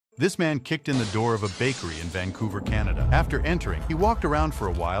This man kicked in the door of a bakery in Vancouver, Canada. After entering, he walked around for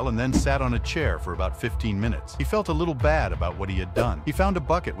a while and then sat on a chair for about 15 minutes. He felt a little bad about what he had done. He found a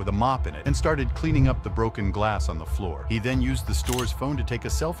bucket with a mop in it and started cleaning up the broken glass on the floor. He then used the store's phone to take a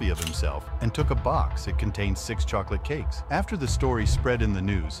selfie of himself and took a box. It contained 6 chocolate cakes. After the story spread in the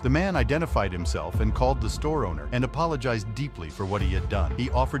news, the man identified himself and called the store owner and apologized deeply for what he had done. He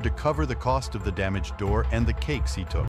offered to cover the cost of the damaged door and the cakes he took.